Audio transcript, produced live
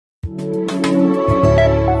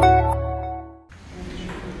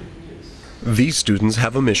These students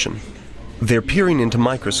have a mission. They're peering into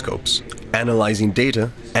microscopes, analyzing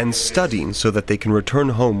data, and studying so that they can return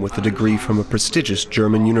home with a degree from a prestigious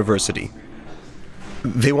German university.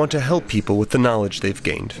 They want to help people with the knowledge they've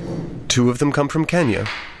gained. 2 of them come from Kenya,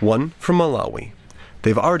 1 from Malawi.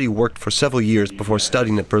 They've already worked for several years before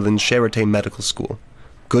studying at Berlin's Charité medical school.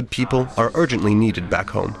 Good people are urgently needed back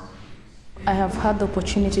home. I have had the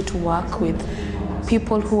opportunity to work with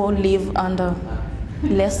people who live under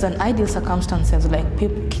less than ideal circumstances, like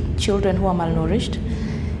children who are malnourished.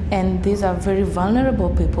 And these are very vulnerable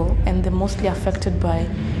people, and they're mostly affected by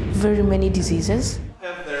very many diseases.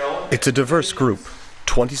 It's a diverse group.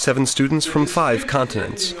 27 students from 5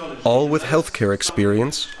 continents, all with healthcare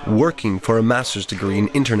experience, working for a master's degree in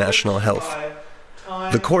international health.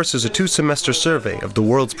 The course is a 2-semester survey of the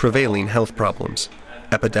world's prevailing health problems: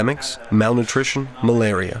 epidemics, malnutrition,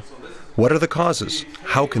 malaria. What are the causes?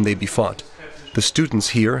 How can they be fought? The students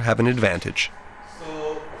here have an advantage.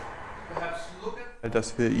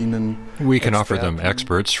 We can offer them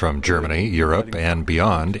experts from Germany, Europe, and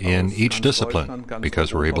beyond in each discipline,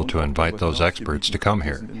 because we're able to invite those experts to come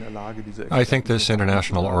here. I think this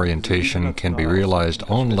international orientation can be realized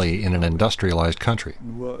only in an industrialized country.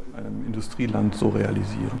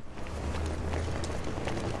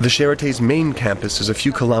 The Charité's main campus is a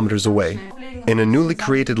few kilometers away. In a newly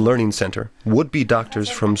created learning center, would-be doctors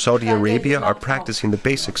from Saudi Arabia are practicing the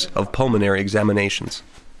basics of pulmonary examinations.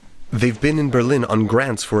 They've been in Berlin on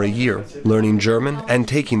grants for a year, learning German and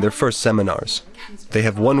taking their first seminars. They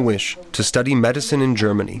have one wish: to study medicine in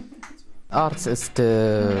Germany.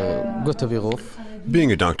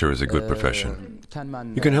 Being a doctor is a good profession.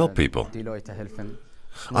 You can help people.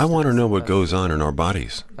 I want to know what goes on in our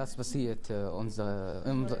bodies.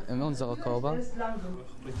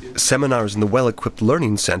 Seminars in the well-equipped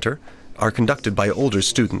learning center are conducted by older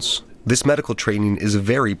students. This medical training is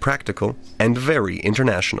very practical and very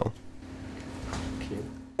international.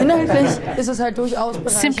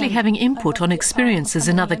 Simply having input on experiences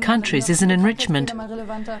in other countries is an enrichment.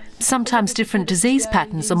 Sometimes different disease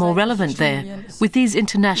patterns are more relevant there. With these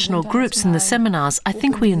international groups in the seminars, I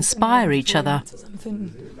think we inspire each other.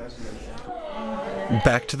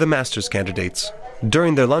 Back to the master's candidates.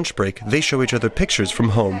 During their lunch break, they show each other pictures from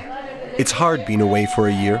home. It's hard being away for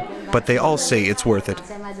a year, but they all say it's worth it.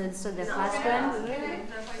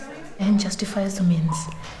 And justifies the means.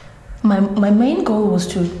 My main goal was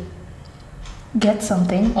to get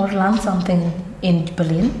something or learn something in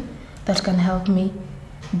Berlin that can help me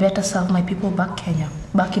better serve my people back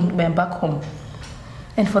home.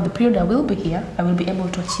 And for the period I will be here, I will be able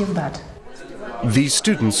to achieve that. These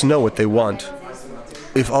students know what they want.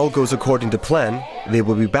 If all goes according to plan, they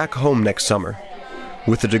will be back home next summer,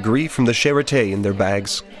 with a degree from the Charité in their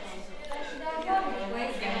bags.